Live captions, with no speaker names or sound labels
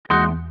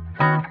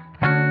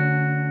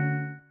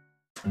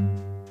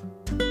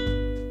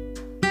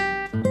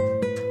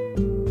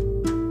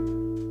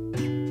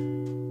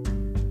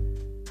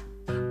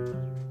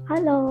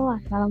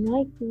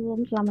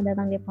Assalamualaikum, selamat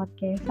datang di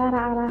podcast Salah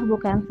Arah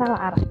Bukan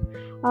Salah Arah.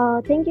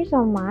 Thank you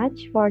so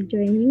much for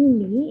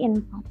joining me in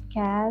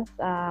podcast.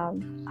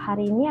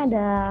 Hari ini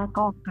ada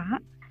Kak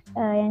Oka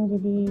yang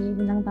jadi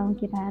bintang tamu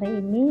kita hari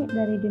ini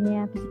dari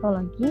dunia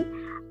psikologi,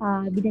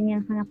 bidang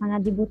yang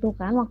sangat-sangat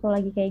dibutuhkan waktu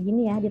lagi kayak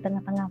gini ya, di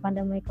tengah-tengah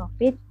pandemi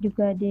COVID,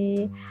 juga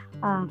di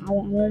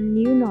awal-awal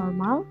new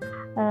normal,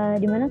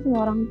 di mana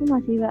semua orang tuh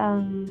masih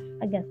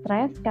agak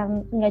stres,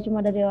 kan nggak cuma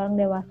dari orang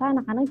dewasa,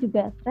 anak-anak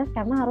juga stres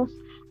karena harus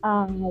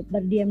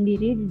berdiam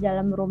diri di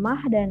dalam rumah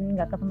dan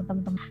nggak ketemu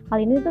teman-teman.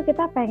 Kali ini tuh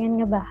kita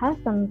pengen ngebahas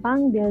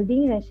tentang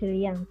building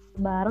resilience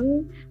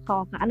bareng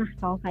Kak Oka. Nah,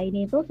 Kak Oka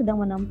ini tuh sedang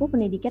menempuh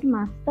pendidikan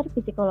master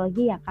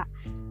psikologi ya Kak.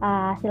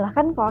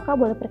 Silahkan Kak Oka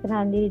boleh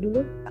perkenalan diri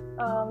dulu.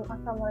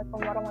 Assalamualaikum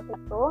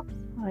warahmatullahi wabarakatuh.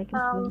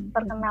 Waalaikumsalam.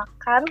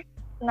 Perkenalkan,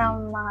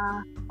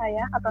 nama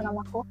saya atau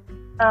namaku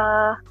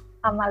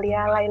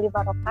Amalia Laili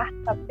Barokah,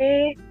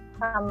 tapi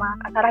nama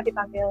acara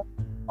dipanggil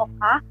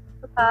Oka.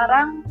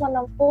 Sekarang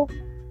menempuh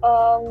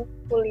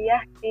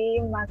kuliah di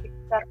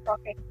magister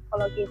profesi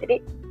psikologi. Jadi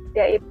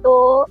dia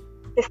itu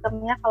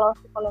sistemnya kalau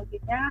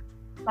psikologinya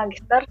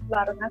magister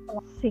barengan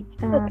sama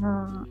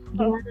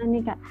gimana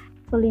nih Kak,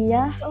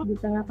 kuliah di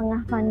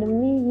tengah-tengah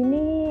pandemi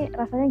gini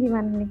rasanya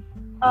gimana nih?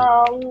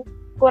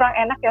 Kurang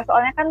enak ya,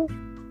 soalnya kan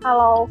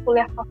kalau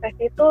kuliah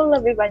profesi itu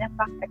lebih banyak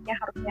prakteknya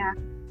harusnya,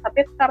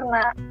 tapi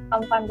karena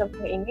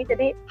pandemi ini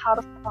jadi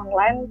harus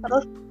online,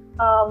 terus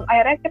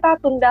akhirnya kita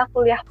tunda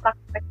kuliah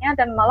prakteknya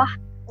dan malah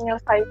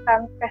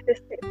menyelesaikan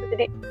tesis itu,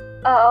 jadi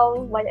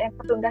banyak yang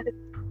tertunda.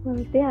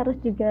 Berarti harus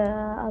juga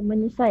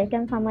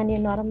menyesuaikan sama new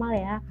normal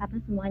ya, karena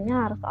semuanya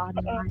harus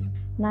online.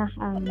 Nah,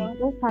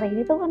 terus hari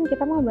ini tuh kan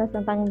kita mau bahas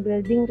tentang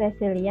building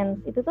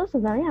resilience. Itu tuh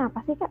sebenarnya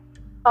apa sih Kak?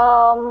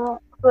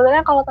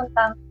 Sebenarnya kalau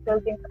tentang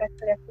building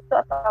resilience itu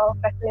atau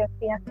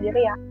resiliensinya sendiri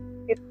ya,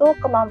 itu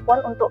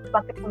kemampuan untuk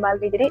bangkit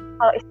kembali. Jadi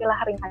kalau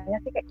istilah ringannya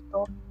sih kayak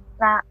gitu.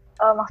 Nah,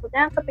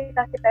 maksudnya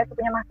ketika kita itu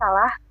punya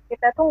masalah,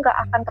 kita itu nggak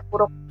akan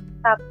terpuruk,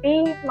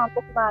 tapi mampu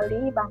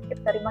kembali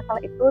bangkit dari masalah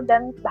itu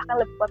dan bahkan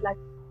lebih kuat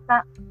lagi.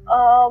 Nah,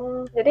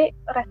 jadi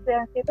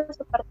resiliensi itu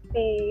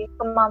seperti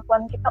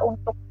kemampuan kita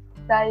untuk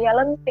daya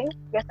lenting.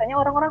 Biasanya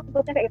orang-orang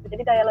sebutnya kayak gitu,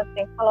 jadi daya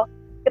lenting. Kalau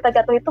kita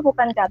jatuh itu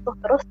bukan jatuh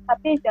terus,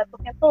 tapi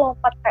jatuhnya tuh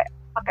lompat kayak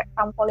pakai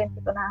trampolin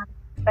gitu. Nah,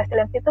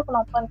 resiliensi itu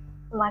kemampuan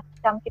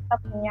semacam kita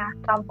punya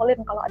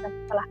trampolin kalau ada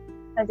masalah.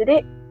 Nah,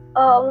 jadi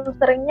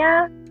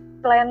seringnya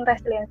selain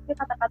resiliensi,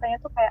 kata-katanya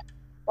tuh kayak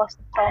post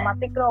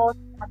traumatic growth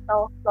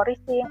atau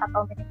flourishing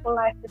atau meaningful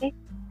life. Jadi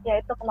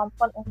ya itu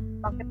kemampuan untuk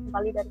bangkit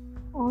kembali dari.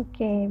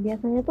 Oke,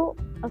 biasanya tuh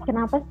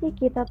kenapa sih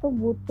kita tuh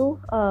butuh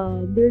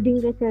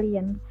building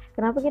resilience?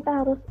 Kenapa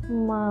kita harus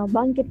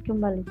bangkit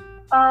kembali?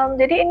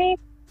 Jadi ini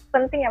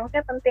penting ya,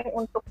 maksudnya penting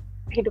untuk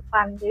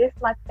kehidupan. Jadi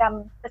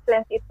semacam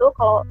resilience itu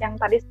kalau yang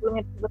tadi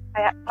sebelumnya disebut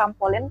kayak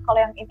trampolin, kalau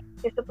yang ini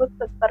disebut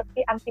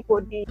seperti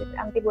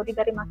antibody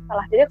dari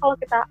masalah. Jadi kalau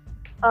kita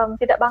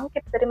tidak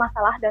bangkit dari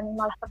masalah dan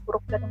malah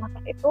terpuruk dari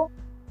masalah itu,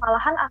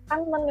 malahan akan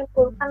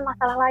menimbulkan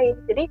masalah lain.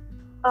 Jadi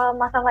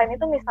masalah lain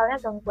itu misalnya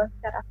gangguan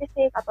secara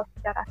fisik atau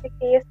secara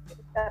psikis,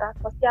 secara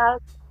sosial.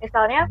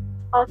 Misalnya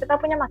kalau kita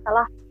punya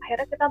masalah,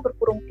 akhirnya kita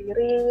berkurung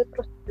diri,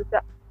 terus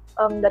juga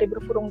dari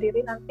berkurung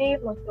diri nanti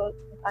muncul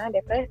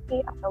misalnya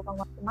depresi atau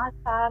gangguan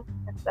kecemasan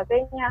dan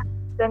sebagainya,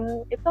 dan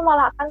itu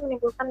malah akan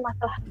menimbulkan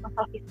masalah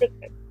fisik.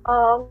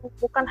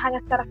 Bukan hanya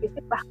secara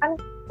fisik, bahkan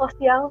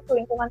sosial,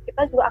 lingkungan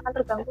kita juga akan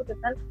terganggu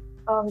dengan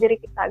diri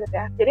kita gitu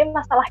ya. Jadi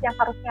masalah yang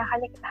harusnya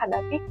hanya kita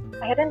hadapi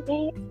akhirnya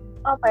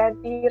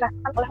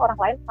dirasakan oleh orang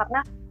lain karena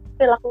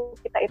perilaku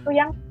kita itu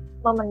yang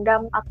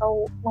memendam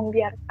atau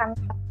membiarkan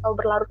atau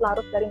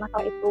berlarut-larut dari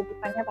masalah itu,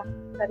 bukannya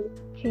dari.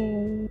 Oke.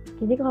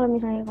 Jadi kalau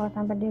misalnya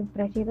sampai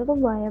depresi itu tuh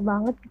bahaya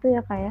banget gitu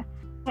ya Kak ya.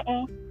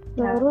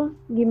 Terus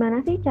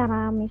gimana sih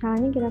cara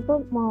misalnya kita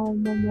tuh mau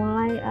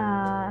memulai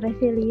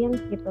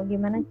resilience gitu?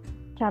 Gimana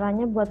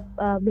caranya buat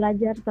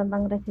belajar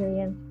tentang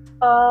resilience?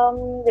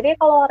 Jadi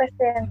kalau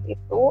resilience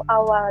itu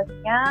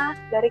awalnya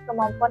dari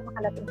kemampuan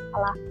menghadapi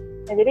masalah.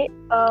 Nah, jadi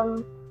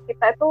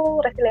kita itu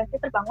resiliensi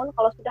terbangun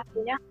kalau sudah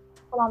punya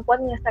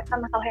kemampuan menyelesaikan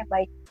masalah yang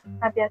baik.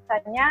 Nah,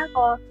 biasanya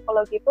kalau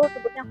psikologi itu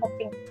sebutnya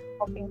coping.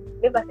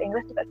 Jadi bahasa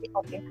Inggris juga sih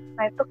coping.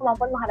 Nah, itu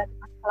kemampuan menghadapi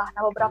masalah.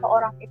 Nah, beberapa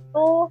orang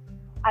itu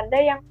ada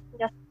yang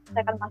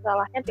menyelesaikan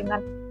masalahnya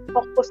dengan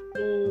fokus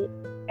di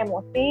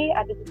emosi,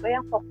 ada juga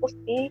yang fokus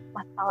di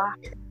masalah.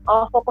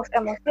 Kalau fokus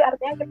emosi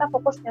artinya kita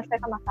fokus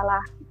menyelesaikan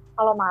masalah.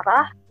 Kalau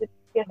marah,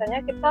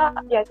 biasanya kita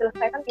ya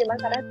selesaikan gimana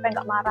caranya supaya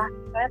nggak marah.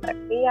 Misalnya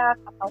teriak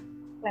atau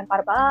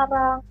lempar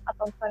barang,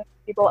 atau misalnya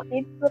dibawa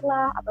tidur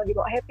lah, atau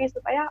dibawa happy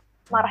supaya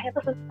marahnya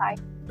itu selesai.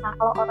 Nah,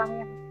 kalau orang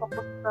yang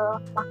fokus ke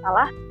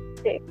masalah,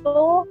 dia itu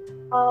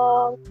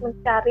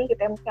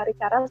mencari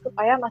cara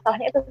supaya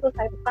masalahnya itu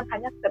selesai, bukan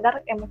hanya sekedar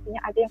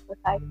emosinya aja yang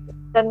selesai.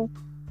 Dan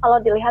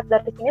kalau dilihat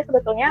dari sini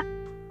sebetulnya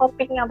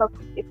coping yang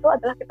bagus itu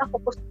adalah kita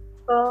fokus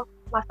ke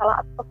masalah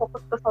atau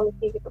fokus ke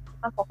solusi gitu,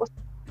 bukan fokus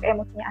ke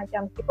emosinya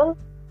aja. Meskipun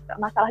gak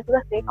masalah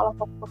juga sih kalau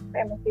fokus ke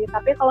emosi,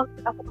 tapi kalau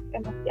kita fokus ke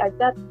emosi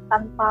aja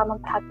tanpa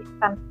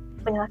memperhatikan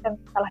penyelesaian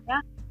masalahnya,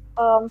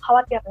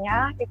 khawatirnya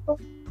itu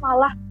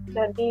malah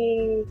jadi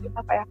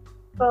apa ya,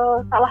 ke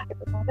salah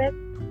gitu. Maksudnya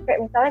kayak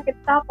misalnya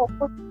kita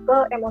fokus ke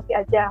emosi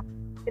aja,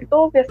 itu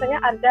biasanya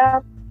ada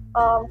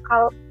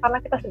karena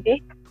kita sedih,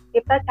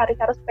 kita cari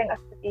cara supaya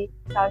nggak sedih,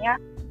 misalnya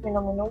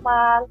minum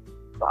minuman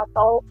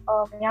atau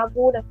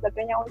menyabu dan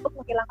sebagainya untuk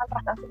menghilangkan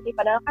perasaan sedih,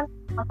 padahal kan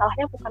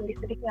masalahnya bukan di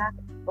sedihnya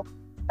gitu.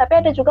 Tapi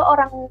ada juga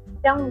orang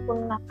yang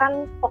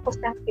menggunakan fokus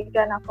yang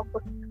ketiga. Nah,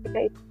 fokus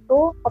ketiga itu,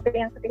 topik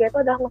yang ketiga itu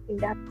adalah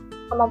menghindar.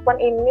 Kemampuan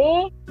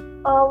ini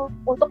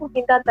untuk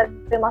menghindar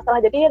dari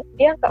masalah. Jadi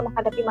dia nggak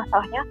menghadapi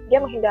masalahnya, dia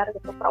menghindar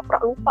gitu, pura-pura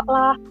lupa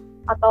lah,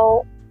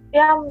 atau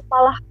dia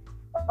malah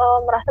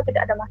merasa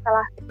tidak ada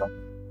masalah gitu.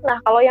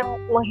 Nah, kalau yang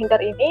menghindar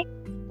ini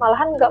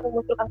malahan nggak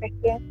memunculkan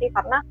resiliensi,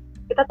 karena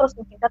kita terus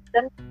menghindar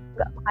dan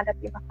nggak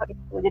menghadapi masalah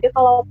itu. Jadi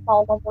kalau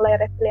mau memulai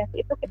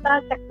resiliensi itu, kita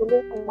cek dulu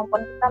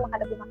kemampuan kita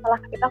menghadapi masalah.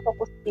 Kita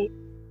fokus di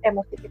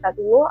emosi kita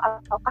dulu,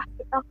 ataukah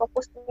kita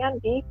fokusnya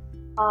di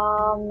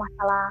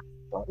masalah.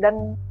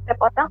 Dan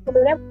setiap orang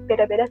sebenarnya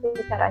beda-beda sih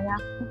caranya.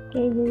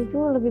 Oke, jadi itu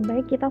lebih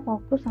baik kita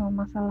fokus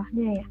sama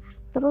masalahnya ya.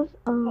 Terus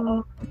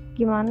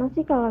gimana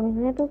sih kalau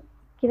misalnya tuh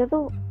kita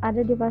tuh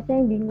ada di fase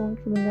yang bingung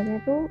sebenarnya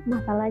tuh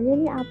masalahnya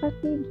ini apa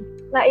sih?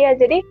 Nah iya,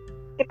 jadi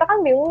kita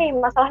kan bingung nih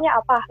masalahnya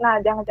apa. Nah,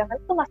 jangan-jangan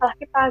itu masalah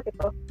kita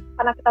gitu.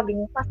 Karena kita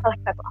bingung masalah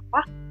kita itu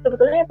apa,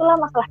 sebetulnya itulah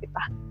masalah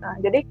kita. Nah,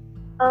 jadi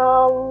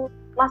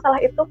masalah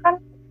itu kan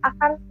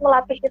akan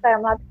melatih kita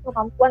ya, melatih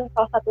kemampuan,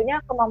 salah satunya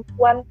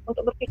kemampuan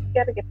untuk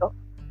berpikir gitu.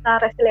 Nah,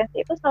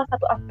 resiliensi itu salah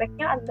satu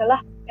aspeknya adalah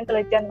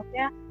intelijen,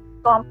 maksudnya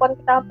kemampuan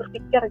kita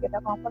berpikir gitu,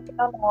 kemampuan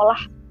kita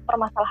mengolah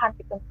permasalahan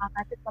gitu,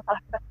 menganalisis masalah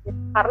kita sendiri.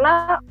 Karena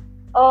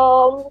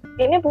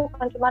ini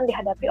bukan cuma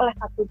dihadapi oleh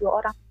 1-2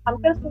 orang,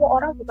 hampir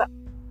semua orang juga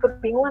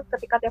kebingungan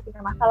ketika dia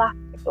punya masalah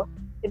gitu.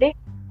 Jadi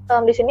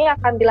di sini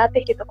akan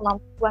dilatih gitu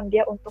kemampuan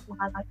dia untuk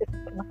menganalisis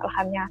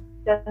permasalahannya.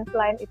 Dan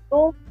selain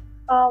itu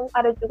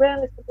ada juga yang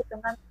disebut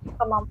dengan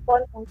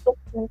kemampuan untuk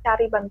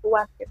mencari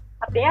bantuan gitu.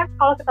 Artinya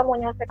kalau kita mau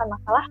menyelesaikan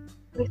masalah,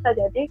 bisa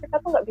jadi kita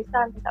tuh nggak bisa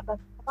minta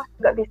bantuan,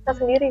 nggak bisa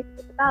sendiri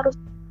gitu. Kita harus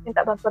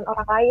minta bantuan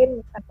orang lain,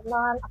 misalkan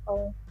teman atau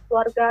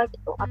keluarga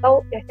gitu,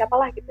 atau ya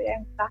siapalah gitu ya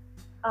yang kita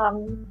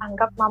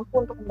anggap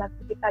mampu untuk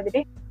membantu kita.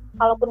 Jadi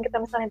kalaupun kita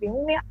misalnya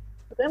bingung ya,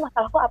 sebetulnya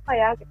masalahku apa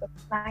ya gitu.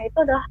 Nah, itu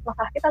adalah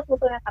masalah kita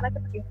sebetulnya, karena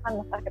kita bingung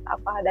masalah kita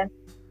apa, dan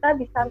kita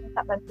bisa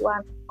minta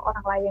bantuan ke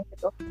orang lain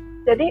gitu.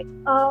 Jadi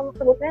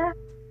sebetulnya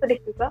sedih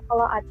juga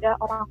kalau ada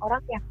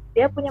orang-orang yang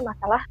dia punya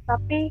masalah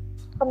tapi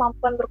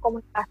kemampuan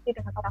berkomunikasi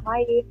dengan orang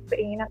lain,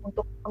 keinginan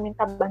untuk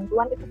meminta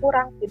bantuan itu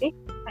kurang. Jadi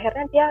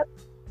akhirnya dia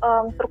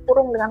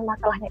terkurung dengan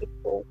masalahnya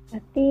itu.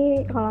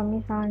 Berarti kalau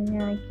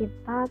misalnya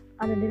kita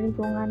ada di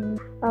lingkungan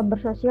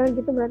bersosial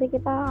gitu, berarti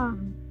kita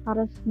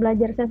harus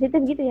belajar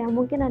sensitif gitu ya.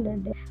 Mungkin ada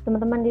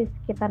teman-teman di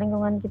sekitar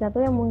lingkungan kita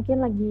tuh yang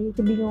mungkin lagi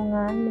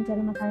kebingungan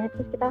mencari masalahnya,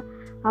 terus kita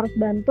harus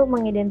bantu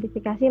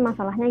mengidentifikasi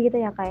masalahnya gitu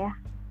ya Kak ya.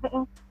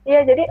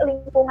 Iya, jadi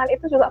lingkungan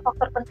itu juga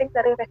faktor penting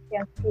dari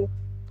resiliensi.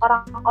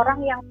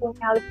 Orang-orang yang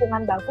punya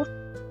lingkungan bagus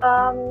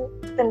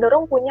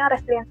cenderung punya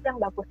resiliensi yang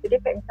bagus.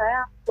 Jadi kayak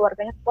misalnya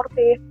keluarganya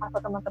suportif atau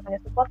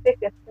teman-temannya suportif,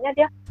 biasanya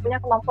dia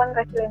punya kemampuan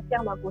resiliensi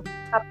yang bagus.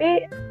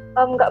 Tapi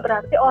nggak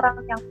berarti orang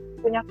yang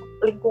punya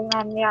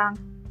lingkungan yang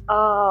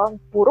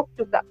buruk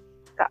juga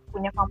nggak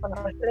punya kemampuan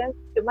resiliensi,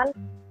 cuman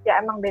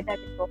ya emang beda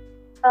gitu.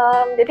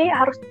 Jadi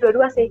harus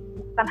dua-dua sih,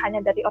 bukan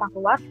hanya dari orang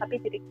luar tapi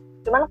diri.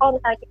 Cuman kalau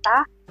misalnya kita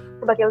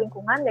sebagai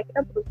lingkungan ya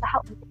kita berusaha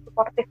untuk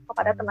suportif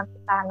kepada teman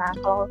kita. Nah,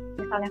 kalau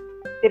misalnya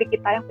diri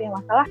kita yang punya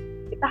masalah,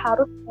 kita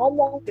harus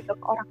ngomong gitu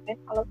ke orang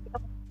lain kalau kita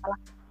punya masalah.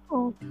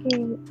 Oke,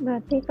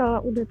 berarti kalau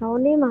udah tahu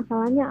nih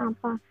masalahnya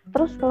apa,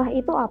 terus setelah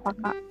itu apa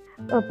Kak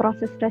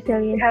proses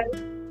resiliensi? Ya,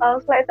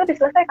 setelah itu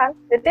diselesaikan.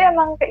 Jadi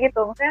emang kayak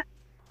gitu, maksudnya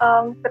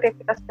ketika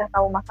kita sudah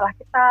tahu masalah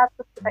kita,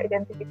 terus kita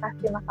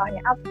identifikasi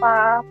masalahnya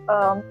apa,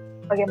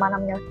 bagaimana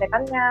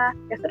menyelesaikannya,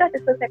 ya sudah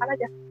diselesaikan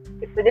aja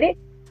gitu. Jadi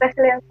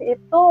resiliensi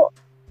itu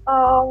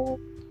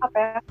apa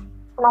ya,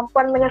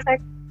 kemampuan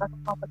menyelesaikan,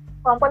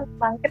 kemampuan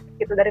bangkit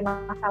gitu dari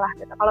masalah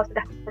gitu. Kalau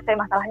sudah selesai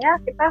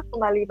masalahnya, kita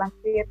kembali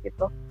bangkit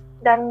gitu.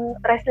 Dan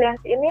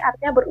resiliensi ini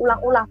artinya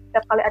berulang-ulang.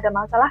 Setiap kali ada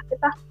masalah,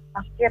 kita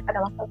bangkit, ada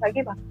masalah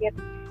lagi bangkit.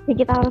 Jadi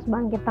kita harus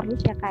bangkit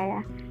terus ya Kak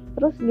ya.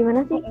 Terus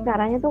gimana sih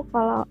caranya tuh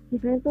kalau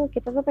misalnya tuh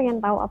kita tuh pengen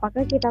tahu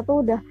apakah kita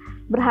tuh udah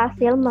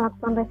berhasil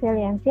melakukan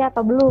resiliensi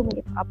atau belum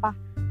gitu? Apa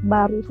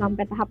baru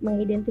sampai tahap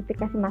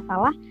mengidentifikasi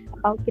masalah,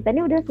 atau kita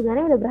ini udah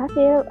sebenarnya udah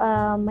berhasil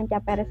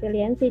mencapai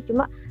resiliensi,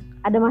 cuma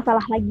ada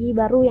masalah lagi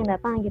baru yang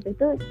datang gitu.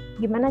 Itu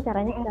gimana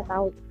caranya kita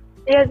tahu?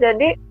 Iya,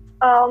 jadi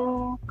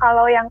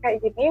kalau yang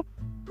kayak gini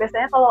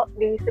biasanya kalau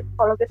di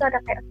psikologi itu ada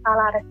kayak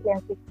skala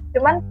resiliensi.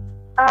 Cuman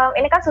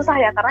ini kan susah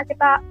ya, karena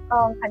kita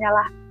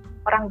hanyalah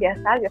orang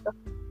biasa gitu.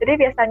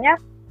 Jadi biasanya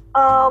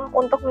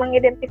untuk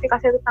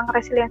mengidentifikasi tentang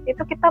resiliensi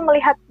itu kita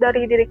melihat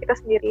dari diri kita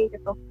sendiri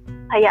gitu.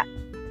 Kayak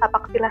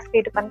tapak tilas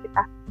kehidupan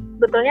kita.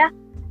 Sebetulnya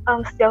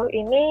sejauh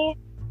ini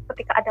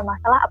ketika ada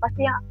masalah apa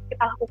sih yang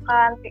kita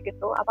lakukan kayak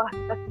gitu? Apakah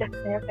kita sudah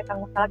menyelesaikan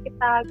masalah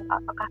kita? Gitu?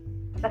 Apakah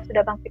kita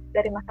sudah bangkit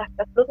dari masalah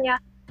kita sebelumnya?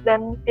 Dan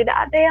tidak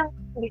ada yang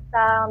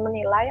bisa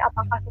menilai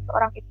apakah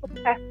seseorang itu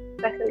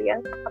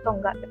resilient atau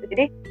enggak gitu.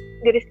 Jadi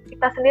diri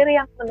kita sendiri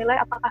yang menilai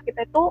apakah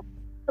kita itu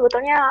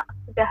sebetulnya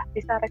sudah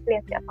bisa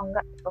resiliensi atau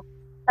enggak gitu.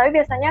 Tapi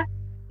biasanya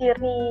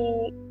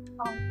ciri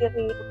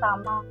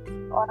utama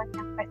seorang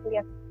yang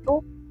resilient itu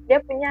dia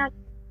punya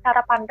cara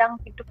pandang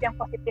hidup yang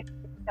positif,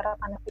 cara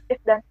pandang positif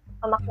dan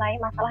memaknai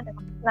masalah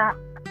dengan. Nah,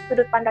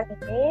 sudut pandang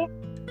ini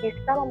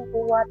bisa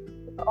membuat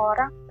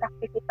seseorang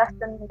beraktivitas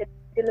dan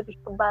menjadi lebih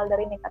kebal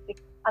dari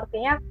negatif.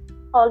 Artinya,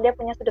 kalau dia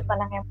punya sudut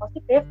pandang yang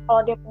positif,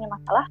 kalau dia punya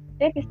masalah,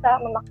 dia bisa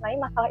memaknai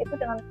masalah itu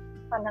dengan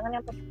pandangan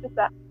yang positif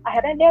juga.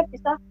 Akhirnya dia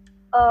bisa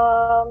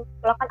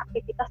melakukan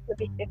aktivitas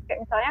lebih baik. Kayak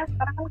misalnya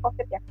sekarang kan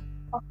COVID ya,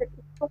 COVID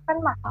itu kan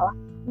masalah.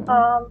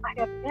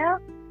 Akhirnya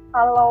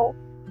kalau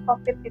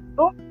COVID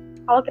itu,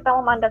 kalau kita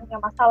memandangnya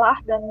masalah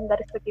dan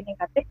dari segi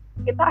negatif,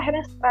 kita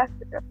akhirnya stres,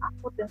 gitu,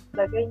 takut dan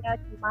sebagainya,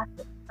 cemas.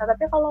 Nah,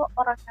 tapi kalau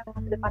orang yang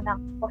sudut pandang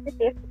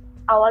positif,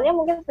 awalnya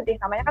mungkin sedih,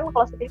 namanya kan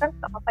kalau sedih kan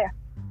nggak apa-apa ya.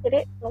 Jadi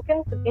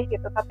mungkin sedih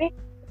gitu, tapi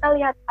kita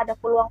lihat ada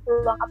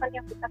peluang-peluang apa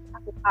yang bisa kita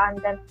lakukan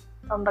dan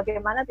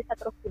bagaimana bisa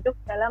terus hidup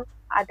dalam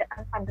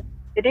keadaan pandemi.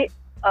 Jadi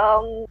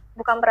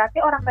bukan berarti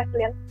orang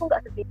resilient itu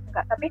nggak sedih,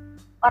 enggak, tapi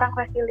orang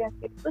resilient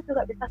itu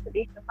juga bisa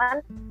sedih,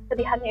 cuman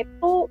sedihannya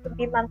itu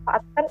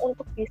dimanfaatkan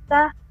untuk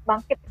bisa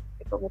bangkit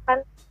gitu,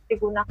 bukan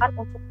digunakan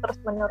untuk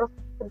terus-menerus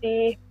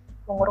sedih,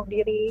 mengurung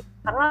diri.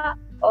 Karena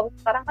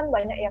sekarang kan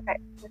banyak ya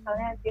kayak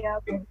misalnya dia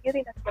bunuh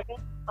diri dan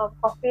sebagainya,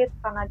 COVID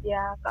karena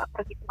dia nggak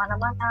pergi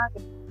kemana-mana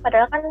gitu.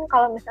 Padahal kan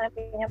kalau misalnya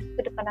punya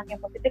sudut pandang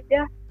yang positif,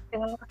 dia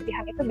dengan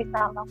kesedihan itu bisa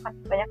melakukan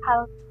banyak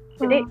hal.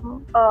 Jadi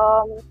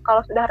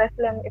kalau sudah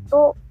resilient itu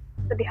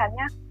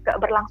kesedihannya nggak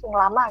berlangsung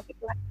lama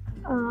gitu lah.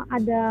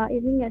 Ada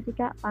ini nggak sih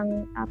Kak,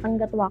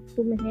 tenggat waktu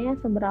misalnya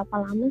seberapa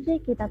lama sih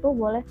kita tuh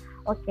boleh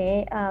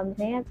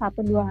misalnya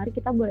 1-2 hari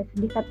kita boleh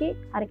sedih, tapi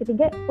hari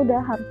ketiga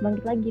udah harus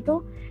bangkit lagi.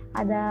 Tuh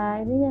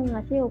ada ini yang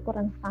nggak sih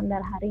ukuran standar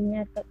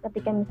harinya,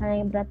 ketika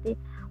misalnya berarti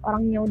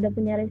orangnya udah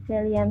punya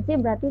resiliensi,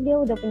 berarti dia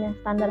udah punya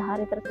standar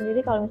hari tersendiri.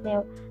 Kalau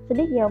misalnya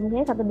sedih ya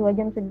misalnya 1-2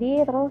 jam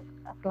sedih, terus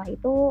setelah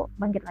itu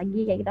bangkit lagi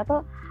kayak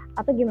gitu,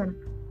 atau gimana?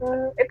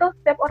 Itu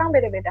setiap orang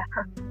beda-beda.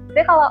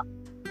 Jadi kalau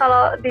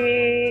di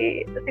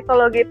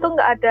psikologi itu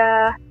nggak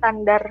ada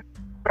standar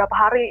berapa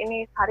hari,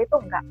 ini sehari itu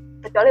nggak,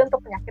 kecuali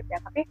untuk penyakit ya.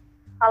 Tapi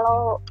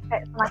kalau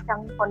kayak semacam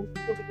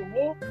kondisi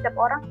begini, setiap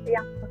orang sih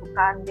yang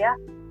menentukan dia,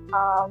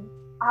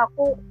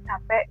 aku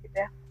capek gitu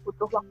ya,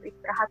 butuh waktu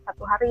istirahat 1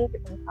 hari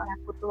gitu, misalnya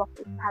butuh waktu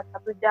istirahat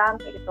 1 jam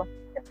kayak gitu.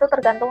 Itu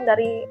tergantung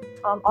dari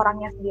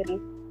orangnya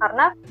sendiri.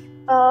 Karena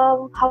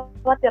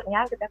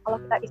khawatirnya gitu ya, kalau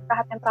kita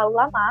istirahat yang terlalu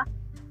lama,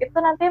 itu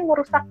nanti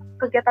merusak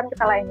kegiatan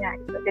kita lainnya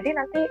gitu. Jadi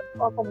nanti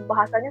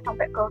pembahasannya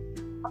sampai ke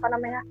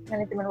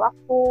manajemen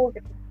waktu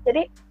gitu.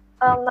 Jadi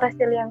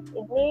resilience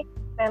ini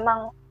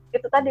memang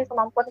itu tadi,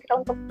 kemampuan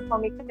kita untuk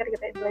memikir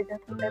gitu,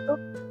 intelligence kita itu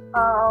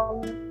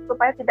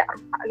supaya tidak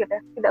rusak gitu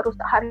ya, tidak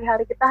rusak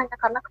hari-hari kita hanya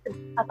karena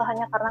kesedihan atau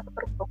hanya karena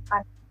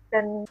keterpurukan.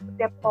 Dan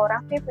setiap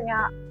orang sih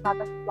punya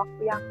batas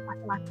waktu yang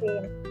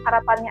masing-masing.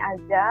 Harapannya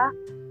aja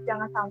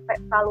jangan sampai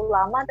terlalu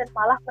lama dan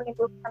malah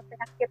menimbulkan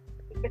penyakit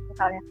psikis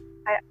misalnya,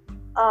 kayak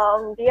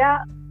dia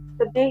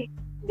sedih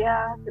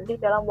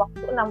dalam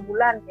waktu 6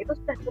 bulan, itu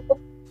sudah cukup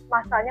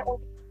masanya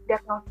untuk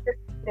diagnosis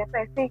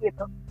depresi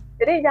gitu.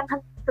 Jadi jangan,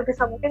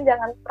 sebisa mungkin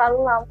jangan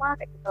terlalu lama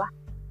kayak gitulah.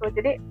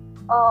 Jadi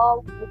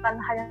bukan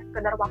hanya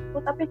sekedar waktu,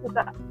 tapi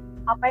juga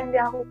apa yang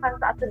dia lakukan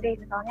saat sedih.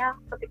 Misalnya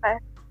ketika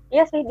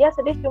dia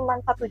sedih cuma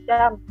 1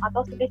 jam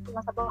atau sedih cuma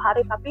 1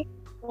 hari, tapi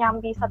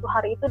nyambi 1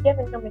 hari itu dia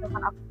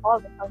minuman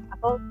alkohol misalnya,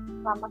 atau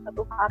selama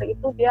 1 hari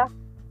itu dia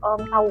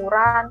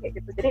tawuran kayak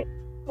gitu. Jadi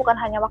bukan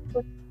hanya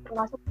waktu,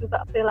 termasuk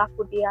juga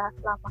perilaku dia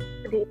selama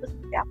sedih itu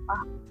seperti apa.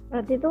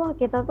 Berarti tuh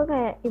kita tuh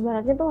kayak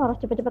ibaratnya tuh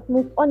harus cepat-cepat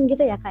move on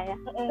gitu ya Kak ya.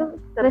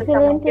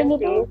 Resiliensi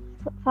itu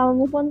sama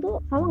move on tuh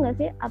sama nggak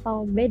sih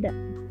atau beda?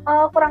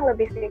 Kurang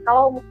lebih sih.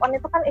 Kalau move on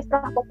itu kan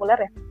istilah populer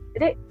ya.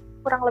 Jadi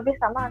kurang lebih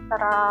sama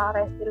antara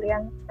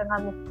resilient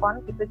dengan move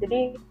on gitu.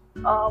 Jadi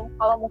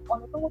kalau move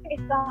on itu mungkin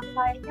istilah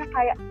lainnya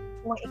kayak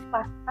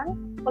mengikhlaskan,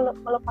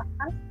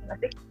 melepaskan, nggak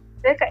sih?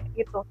 Jadi kayak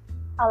gitu.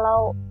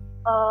 Kalau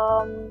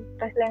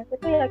resiliensi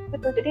itu ya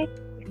gitu, jadi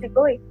easy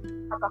going.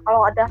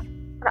 Kalau ada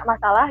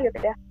masalah gitu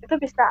ya, itu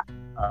bisa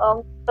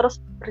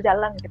terus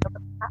berjalan gitu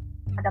ketika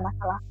ada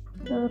masalah.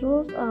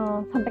 Terus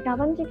sampai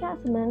kapan sih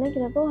Kak sebenarnya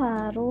kita tuh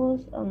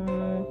harus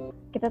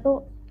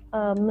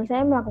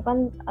misalnya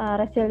melakukan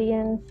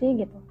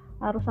resiliensi gitu,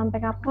 harus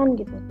sampai kapan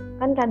gitu?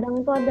 Kan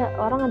kadang tuh ada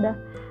orang ada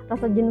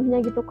rasa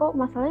jenuhnya gitu, kok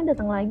masalahnya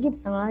datang lagi,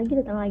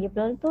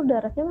 padahal itu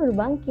udah rasanya udah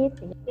bangkit.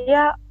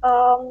 Iya,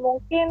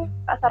 mungkin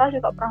Kak Sarah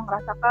juga pernah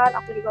merasakan,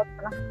 aku juga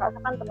pernah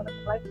merasakan,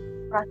 teman-teman lain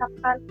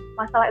merasakan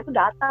masalah itu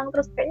datang,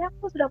 terus kayaknya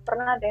aku sudah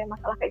pernah deh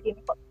masalah kayak gini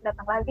kok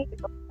datang lagi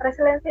gitu.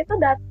 Resiliensi itu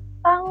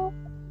datang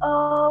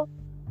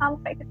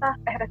sampai kita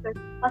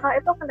masalah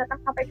itu akan datang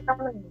sampai kita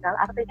meninggal.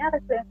 Artinya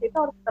resiliensi itu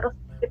harus terus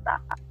kita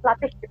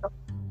latih gitu.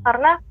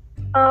 Karena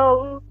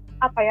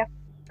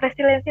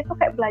resiliensi itu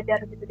kayak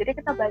belajar gitu. Jadi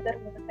kita belajar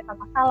menyelesaikan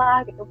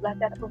masalah gitu,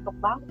 belajar untuk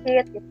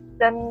bangkit gitu.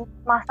 Dan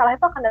masalah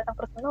itu akan datang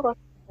terus-menerus.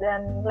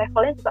 dan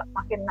levelnya juga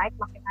makin naik.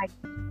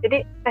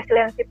 Jadi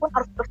resiliensi pun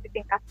harus terus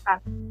ditingkatkan.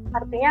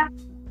 Artinya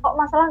kok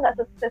masalah nggak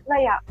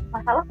selesai ya,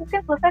 masalah mungkin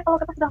selesai kalau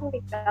kita sudah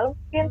meninggal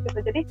mungkin gitu.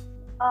 Jadi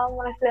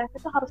resiliensi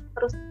itu harus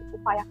terus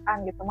diupayakan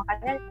gitu.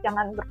 Makanya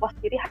jangan berpuas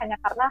diri hanya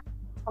karena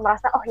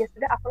merasa oh ya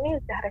sudah aku nih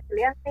udah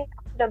resilient nih,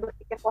 aku sudah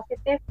berpikir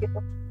positif gitu.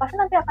 Pasti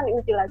nanti akan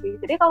diuji lagi.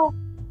 Jadi kalau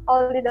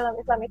di dalam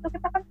Islam itu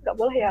kita kan nggak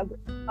boleh ya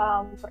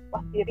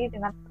berpuas diri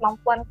dengan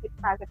kemampuan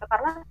kita gitu,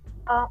 karena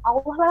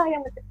Allah lah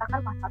yang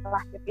menciptakan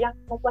masalah gitu, yang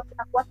membuat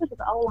kita kuat itu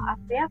juga Allah.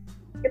 Artinya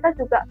kita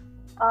juga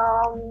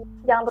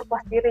jangan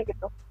berpuas diri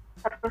gitu,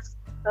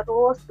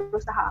 terus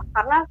berusaha.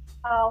 Karena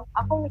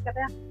aku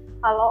mikirnya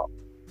kalau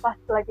pas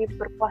lagi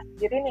berpuas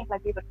diri nih,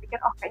 lagi berpikir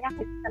oh kayaknya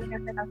aku bisa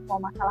menyelesaikan semua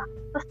masalah,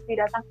 terus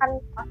didatangkan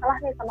masalah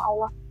nih sama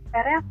Allah,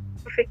 akhirnya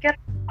berpikir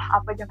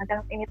apa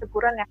jangan-jangan ini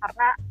teguran ya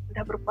karena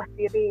udah berpuas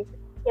diri.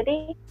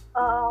 Jadi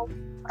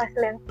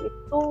resiliensi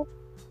itu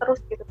terus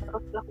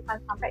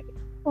dilakukan sampai gitu.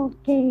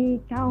 Oke,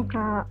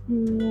 Kak.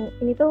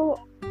 Ini tuh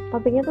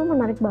topiknya tuh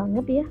menarik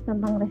banget ya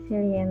tentang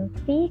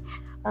resiliensi.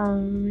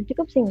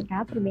 Cukup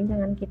singkat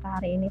perbincangan kita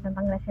hari ini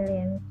tentang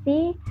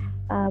resiliensi.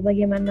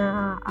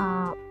 Bagaimana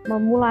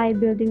memulai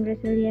building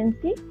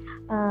resiliensi.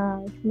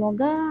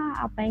 Semoga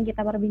apa yang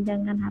kita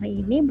perbincangkan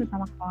hari ini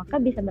bersama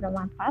Kak bisa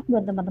bermanfaat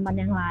buat teman-teman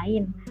yang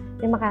lain.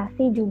 Terima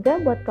kasih juga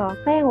buat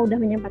Kak yang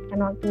udah menyempatkan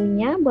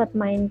waktunya buat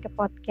main ke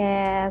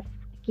podcast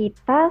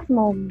kita.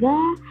 Semoga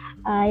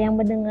yang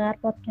mendengar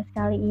podcast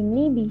kali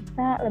ini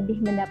bisa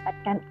lebih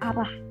mendapatkan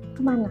arah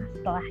kemana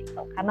setelah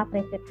itu. Karena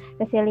prinsip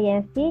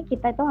resiliensi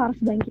kita itu harus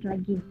bangkit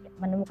lagi,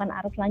 menemukan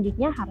arah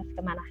selanjutnya harus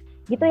kemana.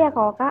 Gitu ya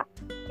Kak?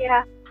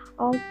 Ya.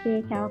 Oke,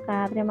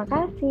 Kak. Terima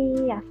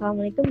kasih.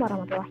 Assalamualaikum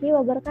warahmatullahi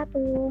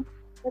wabarakatuh.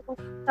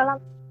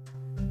 Waalaikumsalam.